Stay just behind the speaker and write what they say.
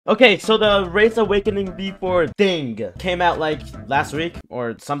Okay, so the Race Awakening V4 thing came out like last week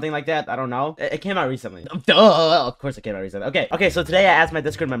or something like that. I don't know. It came out recently. Duh! Of course it came out recently. Okay, so today I asked my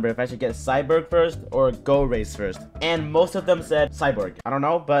Discord member if I should get Cyborg first or Go Race first. And most of them said Cyborg. I don't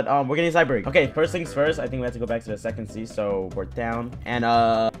know, but we're getting Cyborg. Okay, first things first, I think we have to go back to the second C, so we're down. And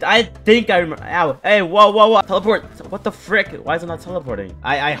I think I remember. Ow. Hey, whoa. Teleport. What the frick? Why is it not teleporting?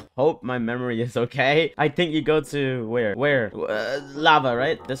 I hope my memory is okay. I think you go to where? Lava,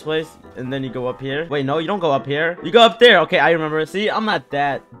 right? This place, and then you go up here. Wait, no, you don't go up here. You go up there. Okay, I remember. See, I'm not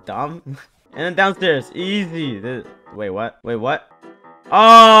that dumb. And then downstairs, easy. Wait, what?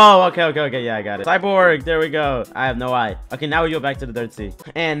 Oh, okay, yeah, I got it. Cyborg, there we go. I have no eye. Okay, now we go back to the third sea.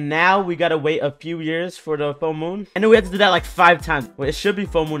 And now we gotta wait a few years for the full moon. And then we have to do that like 5 times. Wait, it should be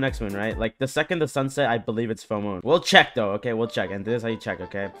full moon next moon, right? Like the second the sunset, I believe it's full moon. We'll check though, okay? We'll check. And this is how you check,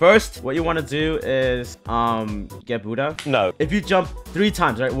 okay? First, what you want to do is, get Buddha. No. If you jump 3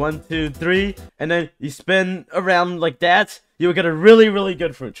 times, right? 1, 2, 3, and then you spin around like that, you will get a really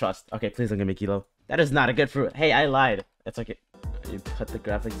good fruit. Trust. Okay, please don't give me kilo. That is not a good fruit. Hey, I lied. It's okay. You put the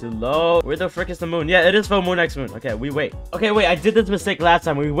graphics too low. Where the frick is the moon? Yeah, it is full moon next moon. Okay, we wait. Okay, wait, I did this mistake last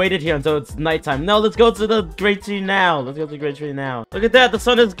time. We waited here until it's nighttime. No, let's go to the great tree now. Let's go to the great tree now. Look at that, the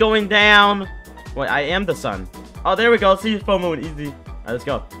sun is going down. Wait, I am the sun. Oh, there we go. See, full moon, easy. All right, let's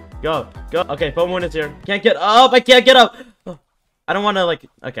go. Go. Okay, full moon is here. Can't get up. I can't get up. I don't want to like,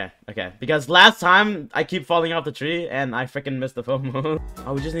 okay, because last time I keep falling off the tree and I freaking missed the full moon.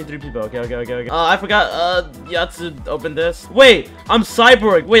 Oh, we just need 3 people. Okay. I forgot, you have to open this. Wait, I'm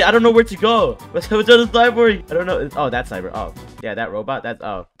Cyborg. Wait, I don't know where to go. Which other Cyborg? I don't know. Oh, that's Cyborg. Oh, yeah, that robot. That's,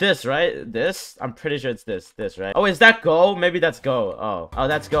 oh, this, right? This? I'm pretty sure it's this, right? Oh, is that Go? Maybe that's Go. Oh,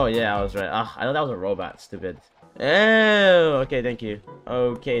 that's Go. Yeah, I was right. I thought that was a robot. Stupid. Oh, okay, thank you.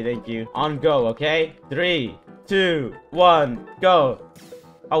 On Go, okay? 3, 2, 1, go.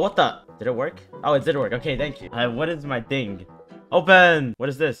 Oh, what the? Did it work? Oh, it did work. Okay, thank you. What is my thing? Open. What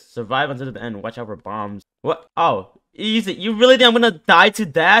is this? Survive until the end. Watch out for bombs. What? Oh, easy. You really think I'm gonna die to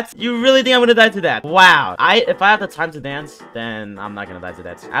that? Wow. If I have the time to dance, then I'm not gonna die to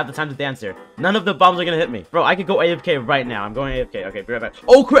that. I have the time to dance here. None of the bombs are gonna hit me. Bro, I could go AFK right now. I'm going AFK. Okay, be right back.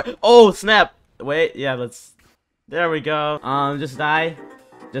 Oh, crap. Oh, snap. Wait, yeah, let's... There we go. Just die.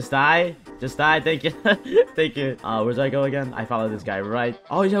 Thank you. Thank you. Where do I go again? I follow this guy, right?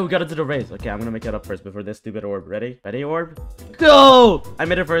 Oh, yeah, we gotta do the race. Okay, I'm gonna make it up first before this stupid orb. Ready, orb? Go! I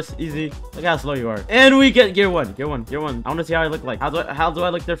made it first. Easy. Look how slow you are. And we get gear 1. I want to see how I look like. How do I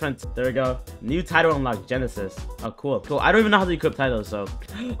look different? There we go. New title unlocked. Genesis. Oh, cool. I don't even know how to equip titles, so.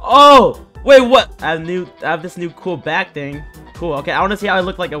 Oh! Wait, what? I have this new cool back thing. Cool. Okay, I want to see how I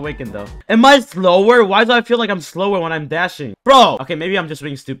look like awakened though. Am I slower? Why do I feel like I'm slower when I'm dashing? Bro! Okay, maybe I'm just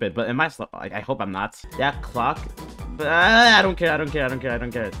being stupid, but am I slow? Like, I hope I'm not. That clock. But I don't care. Okay,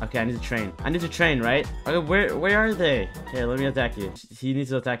 I need to train. Right? Okay, where are they? Here, let me attack you. He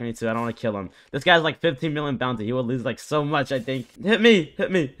needs to attack me too. I don't want to kill him. This guy's like 15 million bounty. He will lose like so much, I think. Hit me.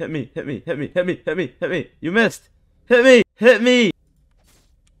 You missed. Hit me.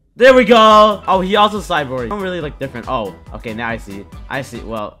 There we go. Oh, he also Cyborg. I don't really look different. Oh, okay, now I see.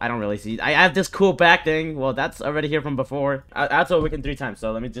 Well, I don't really see. I have this cool back thing. Well, that's already here from before. I have to awaken 3 times,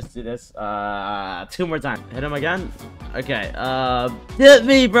 so let me just do this 2 more times. Hit him again. Okay, hit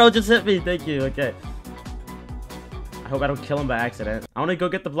me, bro. Just hit me. Thank you. Okay, I hope I don't kill him by accident. I want to go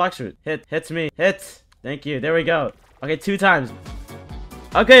get the Blox root. Hits me. Thank you. There we go. Okay, 2 times.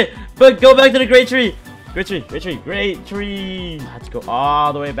 Okay, but go back to the great tree. Great tree. Let's go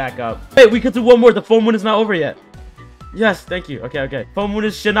all the way back up. Wait, we could do 1 more. The full moon is not over yet. Yes, thank you. Okay. Full moon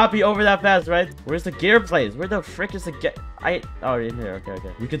should not be over that fast, right? Where's the gear place? Where the frick is the gear? Oh, in here.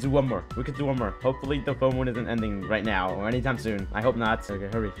 Okay. We could do 1 more. Hopefully the full moon isn't ending right now or anytime soon. I hope not. Okay,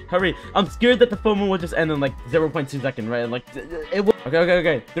 hurry. I'm scared that the full moon will just end in like 0.2 seconds, right? Like it will.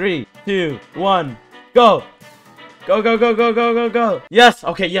 Okay. 3, 2, 1, go. Go. Yes.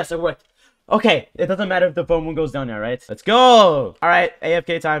 Okay. Yes, it worked. Okay, it doesn't matter if the full moon goes down now, right? Let's go! Alright,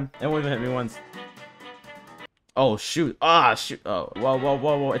 AFK time. It won't even hit me once. Oh, shoot. Shoot. Oh,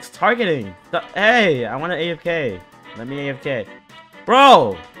 whoa. It's targeting. Hey, I want to AFK. Let me AFK.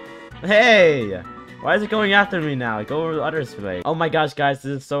 Bro! Hey! Why is it going after me now? Go over the other way. Oh my gosh, guys,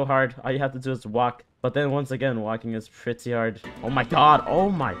 this is so hard. All you have to do is walk. But then once again, walking is pretty hard. Oh my god.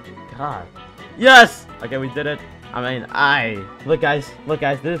 Yes! Okay, we did it. Look guys,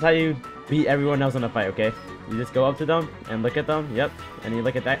 this is how you beat everyone else in a fight, okay? You just go up to them and look at them. Yep. and you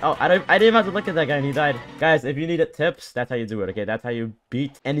look at that. Oh, I didn't have to look at that guy, and he died. Guys, if you needed tips, that's how you do it. Okay, that's how you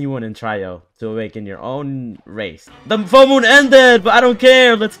beat anyone in Trio to awaken your own race. The full moon ended, but I don't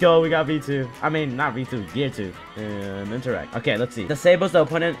care. Let's go. We got V2. I mean, not V2, Gear 2. And interact. Okay, let's see. Disables the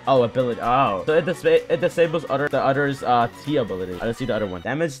opponent. Oh, ability. Oh, so it disables the other's T ability. Let's see the other one.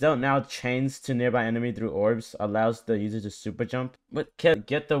 Damage dealt now chains to nearby enemy through orbs. Allows the user to super jump. But can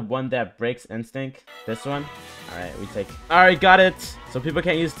get the one that breaks instinct. This one. Alright, we take. Alright, got it. So people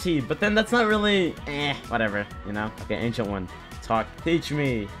can't use T, but then that's not really whatever, you know? Okay, ancient one. Talk. Teach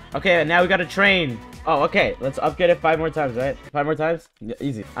me. Okay, now we gotta train. Oh, okay. Let's upgrade it 5 more times, right? 5 more times? Yeah,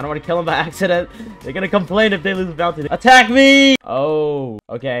 easy. I don't want to kill them by accident. They're gonna complain if they lose bounty. Attack me! Oh,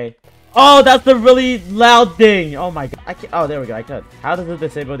 okay. Oh, that's the really loud thing. Oh my god. I can't. Oh, there we go. I could. How does it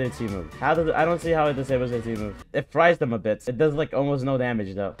disable their T move? How does it? I don't see how it disables their T move. It fries them a bit. It does like almost no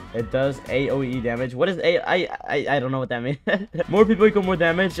damage though. It does AoE damage. What is I don't know what that means. More people equal more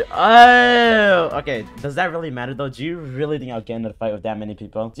damage. Oh, okay. Does that really matter though? Do you really think I'll get in a fight with that many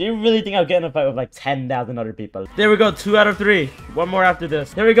people? Do you really think I'll get in a fight with like 10,000 other people? There we go. 2 out of 3. One more after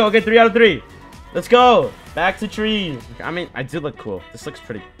this. There we go. Okay, 3 out of 3. Let's go. Back to tree. I mean, I do look cool. This looks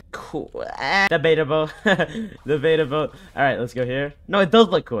pretty cool. Debatable. Debatable. All right, let's go here. No, it does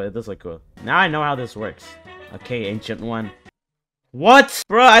look cool. It does look cool. Now I know how this works. Okay, ancient one. What?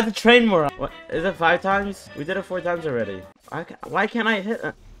 Bro, I have to train more. What? Is it 5 times? We did it 4 times already. Why can't I hit?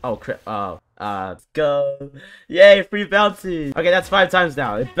 Oh, crap. Oh. Let's go. Yay, free bounty. Okay, that's 5 times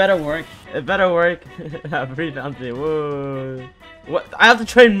now. It better work. It better work. Free bounty. Whoa. What? I have to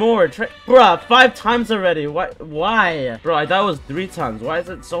train more. Bruh, 5 times already. What? Why? Bro, I thought it was 3 times. Why is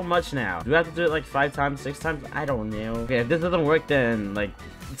it so much now? Do I have to do it like 5 times, 6 times? I don't know. Okay, if this doesn't work, then like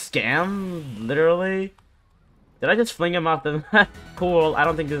scam, literally. Did I just fling him off the cool? I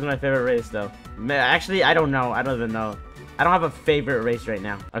don't think this is my favorite race though. Actually, I don't know. I don't even know. I don't have a favorite race right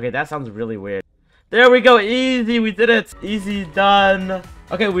now. Okay, that sounds really weird. There we go. Easy. We did it. Easy done.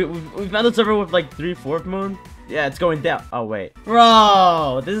 Okay, we found a server with like 3/4 moon. Yeah, it's going down. Oh, wait.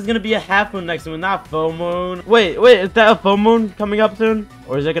 Bro, this is gonna be a half moon next moon, not full moon. Wait, is that a full moon coming up soon?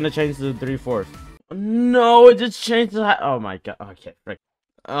 Or is it gonna change to 3/4? No, it just changed to oh my god. Okay, frick.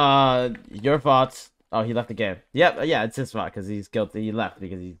 Your fault. Oh, he left the game. Yep, yeah, it's his fault because he's guilty. He left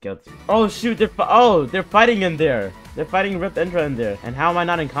because he's guilty. Oh, shoot, they're fighting in there. They're fighting Ripped Intro in there. And how am I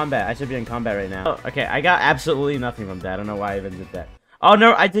not in combat? I should be in combat right now. Oh, okay, I got absolutely nothing from that. I don't know why I even did that. Oh,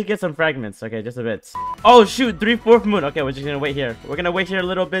 no, I did get some fragments. Okay, just a bit. Oh, shoot, 3/4 moon. Okay, we're just gonna wait here. We're gonna wait here a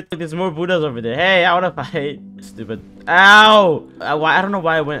little bit. There's more Buddhas over there. Hey, I wanna fight. Stupid. Ow! I don't know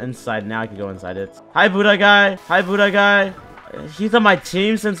why I went inside. Now I can go inside it. Hi, Buddha guy. Hi, Buddha guy. He's on my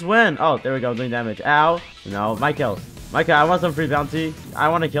team since when? Oh, there we go, doing damage. Ow. No, Michael. Michael, I want some free bounty. I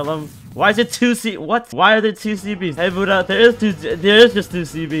want to kill him. Why is it 2 C? What? Why are there 2 CBs? Hey, Buddha, there is just 2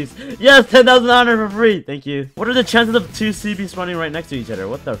 CBs. Yes, 10,000 honor for free. Thank you. What are the chances of 2 CBs spawning right next to each other?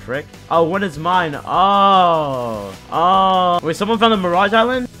 What the frick? Oh, one is mine. Oh. Wait, someone found the Mirage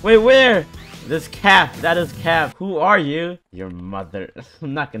Island? Wait, where? This Cap. That is Cap. Who are you? Your mother.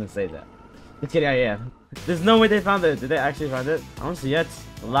 I'm not gonna say that. Just kidding, I am. There's no way they found it. Did they actually find it? I don't see it.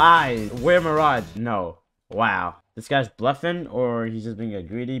 Lies. Where Mirage? No. Wow. This guy's bluffing, or he's just being a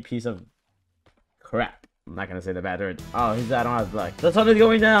greedy piece of crap. I'm not gonna say the bad word. Oh, he's I don't have luck. The sun is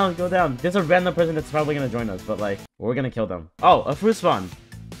going down. Go down. There's a random person that's probably gonna join us, but like we're gonna kill them. Oh, a fruit spawn.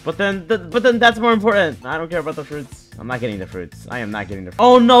 But then that's more important. I don't care about the fruits. I'm not getting the fruits. I am not getting the fruits.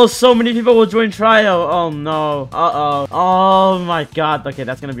 Oh no, so many people will join Trio. Oh no. Uh-oh. Oh my god. Okay,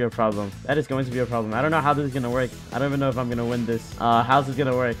 that's gonna be a problem. That is going to be a problem. I don't know how this is gonna work. I don't even know if I'm gonna win this. How's this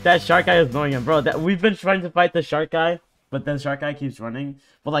gonna work? That shark guy is annoying him, bro. That we've been trying to fight the shark guy, but then shark guy keeps running.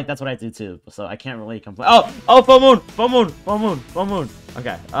 But like that's what I do too. So I can't really complain. Oh, full moon. Full moon. Full moon. Full moon.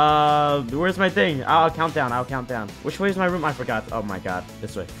 Okay. Where's my thing? I'll count down. I'll count down. Which way is my room? I forgot. Oh my god.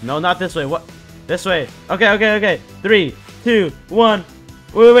 This way. No, not this way. What? This way. Okay. 3, 2, 1.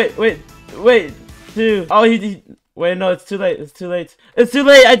 Wait. 2. Oh, wait, no, it's too late. It's too late. It's too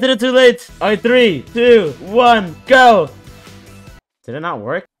late. I did it too late. Alright, 3, 2, 1, go. Did it not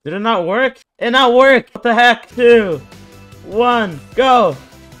work? Did it not work? It not work. What the heck? 2, 1, go.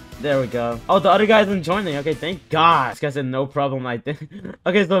 There we go. Oh, the other guy's been joining. Okay, thank God. This guy said no problem, I think.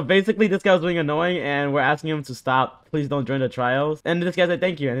 Okay, so basically this guy was being annoying and we're asking him to stop. Please don't join the trials. And this guy said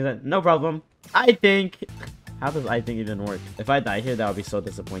thank you. And he said, no problem. I think. How does I think even work? If I die here, that would be so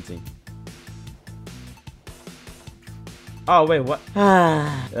disappointing. Oh, wait, what?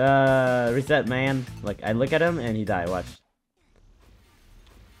 Reset, man. Like, I look at him and he died. Watch.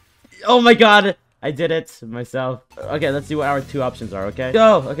 Oh my god. I did it myself. Okay, let's see what our 2 options are, okay?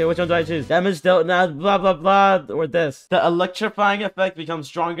 Go! Okay, which one do I choose? Damage dealt now, blah, blah, blah, or this. The electrifying effect becomes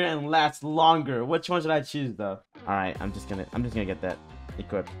stronger and lasts longer. Which one should I choose, though? Alright, I'm just gonna get that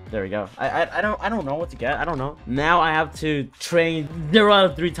equipped. There we go. I don't know what to get. I don't know. Now I have to train 0 out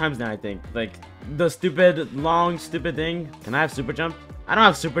of 3 times now, I think. Like, the stupid, long, stupid thing. Can I have super jump? I don't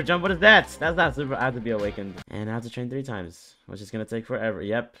have super jump. What is that? That's not super. I have to be awakened. And I have to train 3 times, which is gonna take forever.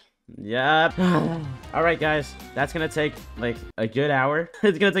 Yep. Alright, guys. That's gonna take, like, a good hour.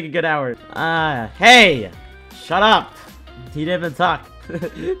 It's gonna take a good hour. Hey! Shut up! He didn't even talk.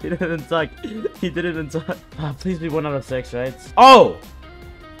 He didn't even talk. He didn't even talk. Oh, please be 1 out of 6, right? Oh!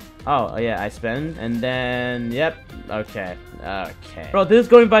 Oh, yeah, I spend, and then, yep, okay. Bro, this is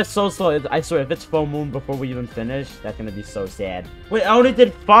going by so slow. I swear, if it's full moon before we even finish, that's gonna be so sad. Wait, I only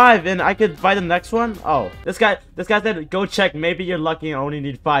did 5, and I could buy the next one? Oh, this guy said, go check, maybe you're lucky and only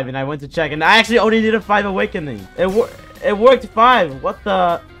need 5, and I went to check, and I actually only needed 5 awakening. It worked 5, what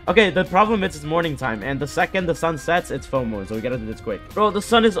the... Okay, the problem is it's morning time, and the second the sun sets, it's full moon, so we gotta do this quick. Bro, the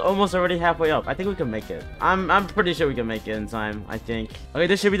sun is almost already halfway up. I think we can make it. I'm pretty sure we can make it in time, I think. Okay,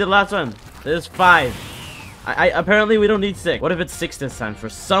 this should be the last one. This is 5. Apparently we don't need 6. What if it's 6 this time? For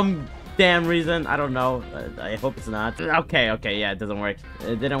some damn reason, I don't know. I hope it's not. Okay, yeah, it doesn't work.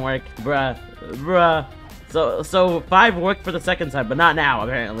 It didn't work. Bruh. So 5 worked for the second time, but not now,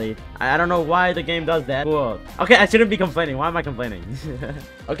 apparently. I don't know why the game does that. Cool. Okay, I shouldn't be complaining. Why am I complaining?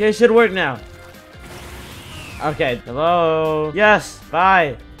 Okay, it should work now. Okay, hello. Yes,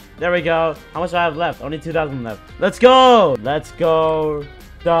 bye. There we go. How much do I have left? Only 2,000 left. Let's go. Let's go.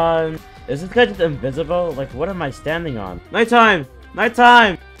 Done. Is this guy just invisible? Like, what am I standing on? Nighttime.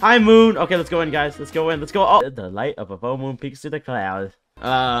 Nighttime. High moon. Okay, let's go in, guys. Let's go in. Let's go. Oh, the light of a full moon peeks through the clouds.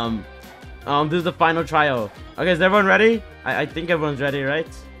 This is the final trial. Okay, is everyone ready? I think everyone's ready, right?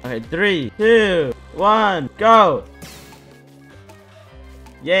 Okay, 3, 2, 1, go!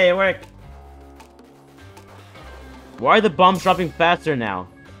 Yay, it worked. Why are the bombs dropping faster now?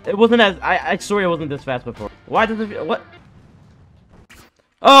 It wasn't as... I swear it wasn't this fast before. Why does it feel... What?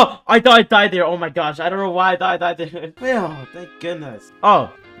 Oh! I thought I died there. Oh my gosh. I don't know why I died there. Oh, thank goodness.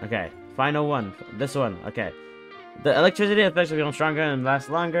 Oh, okay. Final one. This one. Okay. The electricity effects will become stronger and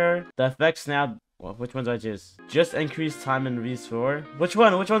last longer. The effects now... Well, which ones do I choose? Just increase time and restore. Which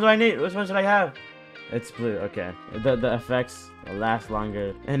one? Which one do I need? Which one should I have? It's blue. Okay. The effects will last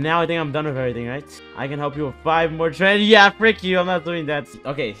longer. And now I think I'm done with everything, right? I can help you with 5 more training. Yeah, frick you. I'm not doing that.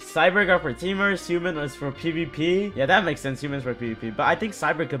 Okay. Cyborg are for teamers. Human is for PvP. Yeah, that makes sense. Humans for PvP. But I think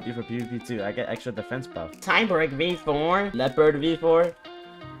Cyborg could be for PvP too. I get extra defense buff. Cyborg V4. Leopard V4.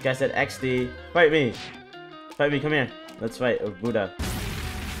 Guy said XD. Fight me. Fight me, come here. Let's fight with Buddha.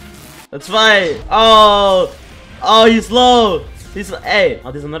 Let's fight! Oh! Oh, he's low! Hey!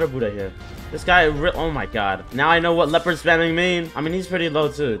 Oh, there's another Buddha here. This guy, oh my god. Now I know what leopard spamming mean. I mean, he's pretty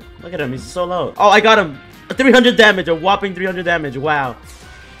low too. Look at him, he's so low. Oh, I got him! 300 damage, a whopping 300 damage, wow.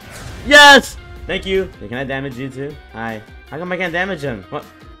 Yes! Thank you. Hey, can I damage you too? Hi. How come I can't damage him? What?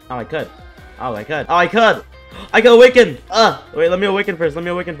 Oh, I could. Oh, I could. Oh, I could! I got awakened! Wait, let me awaken first,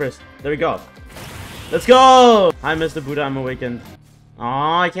 There we go. Let's go! Hi, Mr. Buddha, I'm awakened.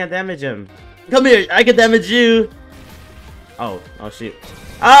 Oh, I can't damage him. Come here, I can damage you. Oh shoot.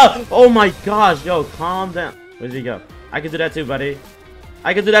 Oh my gosh, yo, calm down. Where did he go? I can do that too, buddy.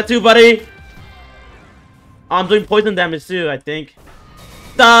 Oh, I'm doing poison damage too, I think.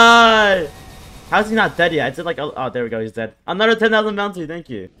 Die! How's he not dead yet? I did like, oh, there we go, he's dead. Another 10,000 bounty, thank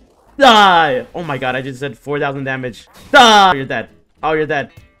you. Die! Oh my god, I just did 4,000 damage. Die! You're dead. Oh, you're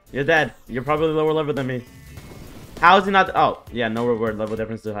dead. You're dead. You're probably lower level than me. How is he not? Oh, yeah, no reward. Level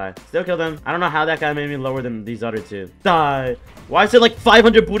difference too high. Still killed him. I don't know how that guy made me lower than these other two. Die. Why is there like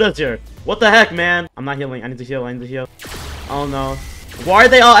 500 Buddhas here? What the heck, man? I'm not healing. I need to heal. Oh, no. Why are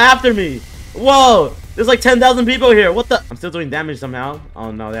they all after me? Whoa. There's like 10,000 people here. What the? I'm still doing damage somehow.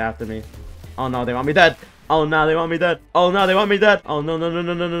 Oh, no. They're after me. Oh, no. They want me dead. Oh, no. They want me dead. Oh, no. They want me dead. Oh,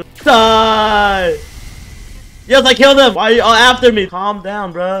 no. Die. Yes, I killed him. Why are you all after me? Calm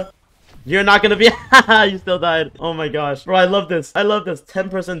down, bro. You're not gonna be. You still died. Oh my gosh, bro, I love this.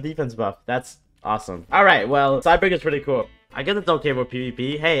 10% defense buff. That's awesome. All right, well, Cyborg is pretty cool. I guess it's okay with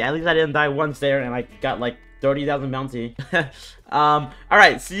PvP. Hey, at least I didn't die once there, and I got like 30,000 bounty. All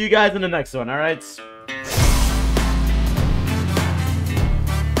right, see you guys in the next one. All right.